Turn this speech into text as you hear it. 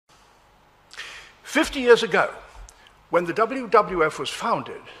50 years ago, when the WWF was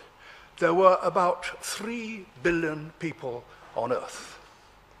founded, there were about 3 billion people on Earth.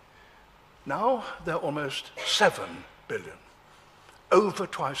 Now there are almost 7 billion, over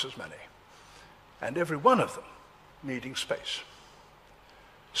twice as many, and every one of them needing space.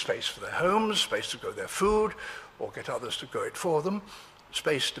 Space for their homes, space to grow their food, or get others to grow it for them,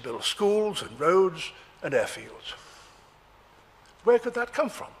 space to build schools and roads and airfields. Where could that come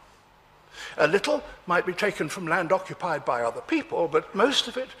from? A little might be taken from land occupied by other people, but most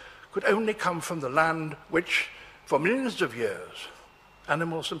of it could only come from the land which, for millions of years,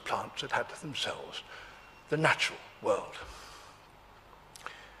 animals and plants had had to themselves, the natural world.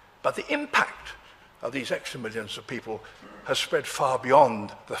 But the impact of these extra millions of people has spread far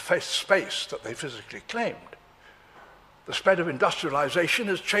beyond the space that they physically claimed. The spread of industrialization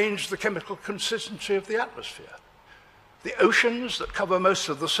has changed the chemical consistency of the atmosphere. The oceans that cover most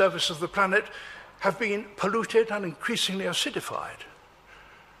of the surface of the planet have been polluted and increasingly acidified,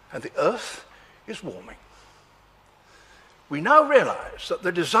 and the Earth is warming. We now realize that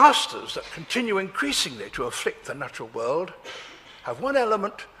the disasters that continue increasingly to afflict the natural world have one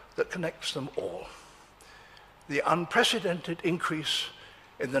element that connects them all: the unprecedented increase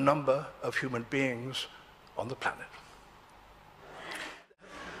in the number of human beings on the planet.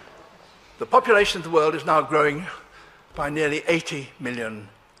 The population of the world is now growing by nearly 80 million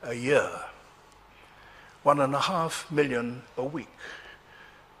a year, 1.5 million a week,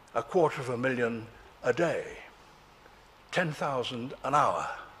 250,000 a day, 10,000 an hour,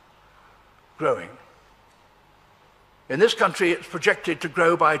 growing. In this country, it's projected to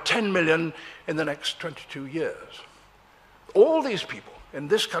grow by 10 million in the next 22 years. All these people in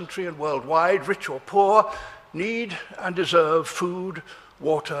this country and worldwide, rich or poor, need and deserve food,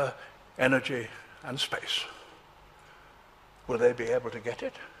 water, energy, and space. Will they be able to get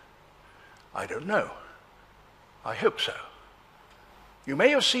it? I don't know. I hope so. You may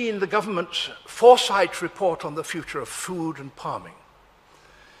have seen the government's foresight report on the future of food and farming.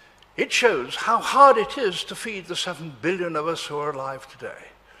 It shows how hard it is to feed the 7 billion of us who are alive today.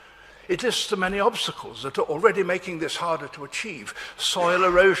 It lists the many obstacles that are already making this harder to achieve: soil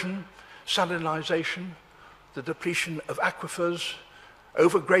erosion, salinization, the depletion of aquifers,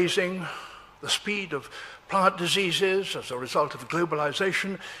 overgrazing, the speed of plant diseases as a result of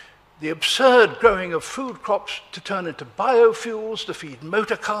globalization, the absurd growing of food crops to turn into biofuels to feed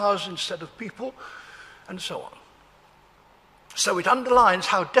motor cars instead of people, and so on. So it underlines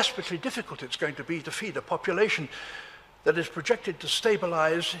how desperately difficult it's going to be to feed a population that is projected to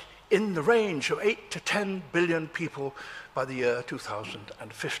stabilize in the range of 8 to 10 billion people by the year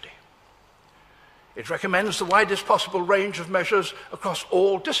 2050. It recommends the widest possible range of measures across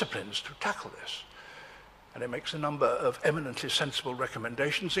all disciplines to tackle this. And it makes a number of eminently sensible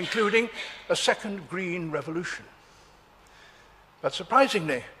recommendations, including a second green revolution. But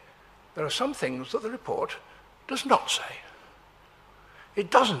surprisingly, there are some things that the report does not say. It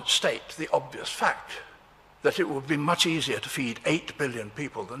doesn't state the obvious fact that it would be much easier to feed 8 billion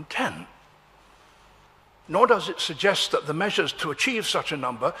people than 10. Nor does it suggest that the measures to achieve such a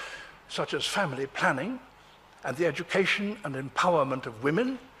number, such as family planning and the education and empowerment of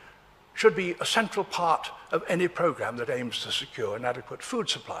women, should be a central part of any program that aims to secure an adequate food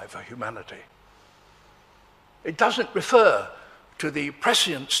supply for humanity. It doesn't refer to the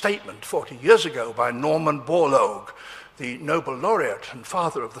prescient statement 40 years ago by Norman Borlaug, the Nobel laureate and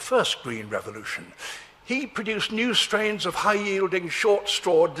father of the first Green Revolution. He produced new strains of high-yielding,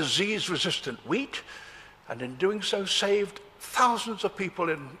 short-strawed, disease-resistant wheat, and in doing so saved thousands of people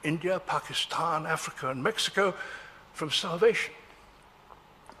in India, Pakistan, Africa, and Mexico from starvation.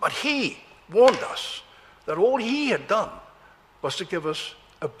 But he warned us that all he had done was to give us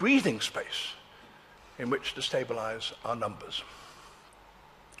a breathing space in which to stabilize our numbers.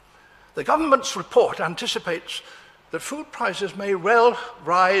 The government's report anticipates that food prices may well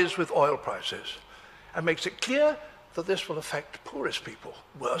rise with oil prices, and makes it clear that this will affect poorest people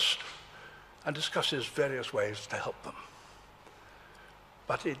worst, and discusses various ways to help them.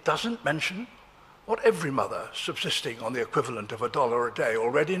 But it doesn't mention what every mother subsisting on the equivalent of $1 a day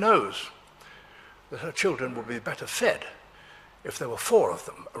already knows: that her children would be better fed if there were 4 of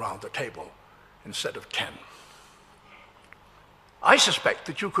them around the table instead of 10. I suspect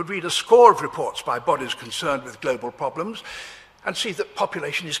that you could read a score of reports by bodies concerned with global problems and see that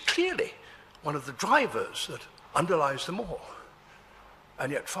population is clearly one of the drivers that underlies them all,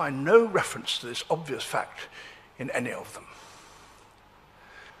 and yet find no reference to this obvious fact in any of them.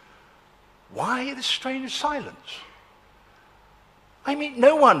 Why this strange silence? I meet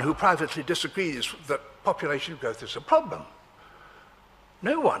no one who privately disagrees that population growth is a problem.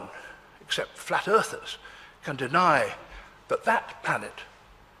 No one except flat earthers, can deny that that planet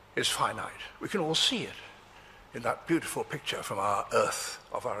is finite. We can all see it in that beautiful picture from our Earth,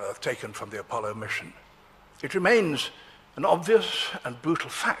 taken from the Apollo mission. It remains an obvious and brutal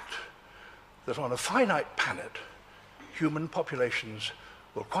fact that on a finite planet, human populations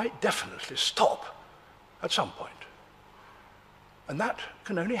will quite definitely stop at some point. And that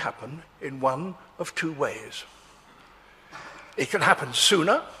can only happen in one of two ways. It can happen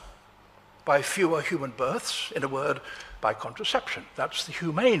sooner, by fewer human births, in a word, by contraception. That's the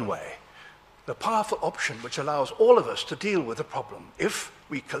humane way, the powerful option which allows all of us to deal with the problem if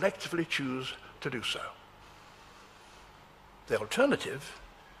we collectively choose to do so. The alternative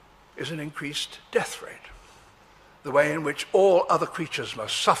is an increased death rate, the way in which all other creatures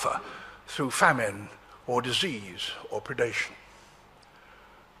must suffer through famine or disease or predation.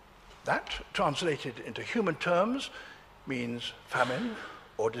 That, translated into human terms, means famine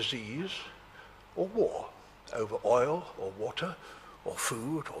or disease or war over oil or water or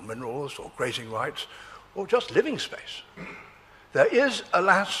food or minerals or grazing rights or just living space. There is,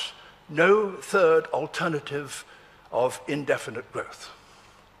 alas, no third alternative of indefinite growth.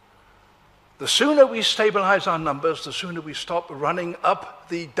 The sooner we stabilize our numbers, the sooner we stop running up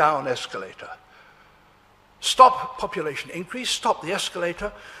the down escalator. Stop population increase, stop the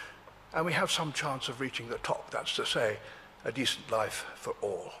escalator, and we have some chance of reaching the top. That's to say, a decent life for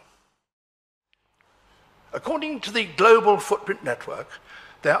all. According to the Global Footprint Network,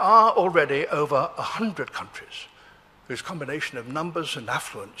 there are already over 100 countries whose combination of numbers and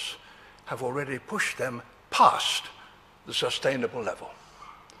affluence have already pushed them past the sustainable level.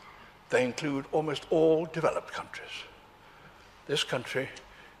 They include almost all developed countries. This country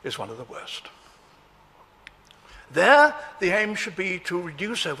is one of the worst. There, the aim should be to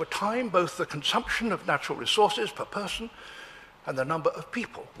reduce over time both the consumption of natural resources per person and the number of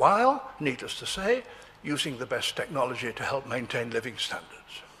people, while, needless to say, using the best technology to help maintain living standards.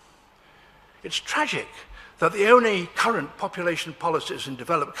 It's tragic that the only current population policies in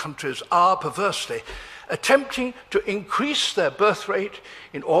developed countries are, perversely, attempting to increase their birth rate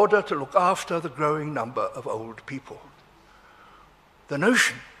in order to look after the growing number of old people. The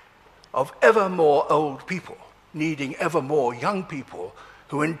notion of ever more old people needing ever more young people,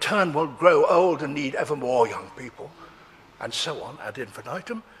 who in turn will grow old and need ever more young people, and so on ad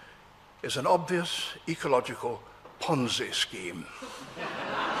infinitum, is an obvious ecological Ponzi scheme.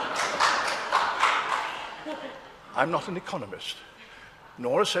 I'm not an economist,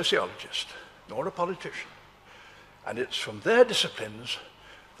 nor a sociologist, nor a politician, and it's from their disciplines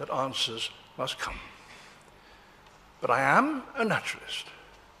that answers must come. But I am a naturalist.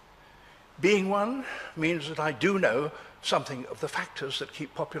 Being one means that I do know something of the factors that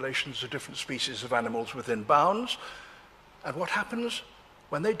keep populations of different species of animals within bounds, and what happens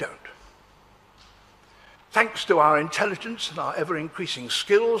when they don't. Thanks to our intelligence and our ever-increasing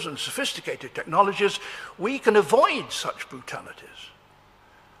skills and sophisticated technologies, we can avoid such brutalities.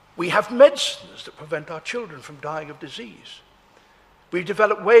 We have medicines that prevent our children from dying of disease. We've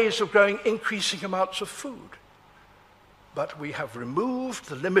developed ways of growing increasing amounts of food. But we have removed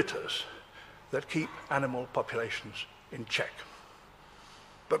the limiters that keep animal populations in check.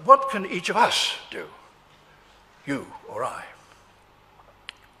 But what can each of us do? You or I?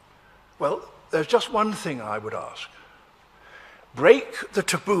 Well, there's just one thing I would ask. Break the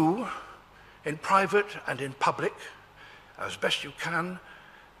taboo in private and in public as best you can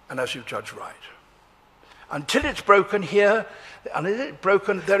and as you judge right. Until it's broken here, until it's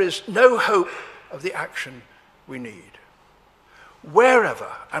broken, there is no hope of the action we need. Wherever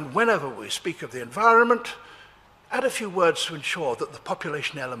and whenever we speak of the environment, add a few words to ensure that the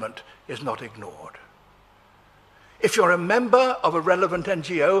population element is not ignored. If you're a member of a relevant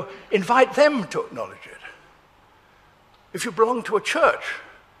NGO, invite them to acknowledge it. If you belong to a church,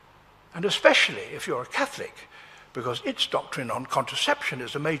 and especially if you're a Catholic, because its doctrine on contraception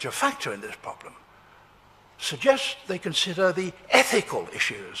is a major factor in this problem, suggest they consider the ethical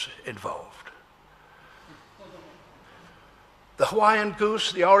issues involved. The Hawaiian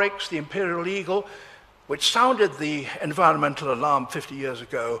goose, the oryx, the imperial eagle, which sounded the environmental alarm 50 years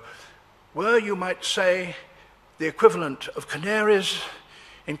ago, were, you might say, the equivalent of canaries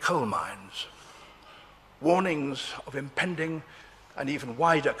in coal mines, warnings of impending and even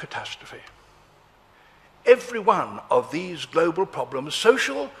wider catastrophe. Every one of these global problems,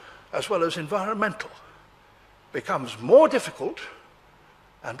 social as well as environmental, becomes more difficult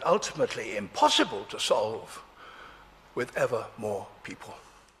and ultimately impossible to solve with ever more people.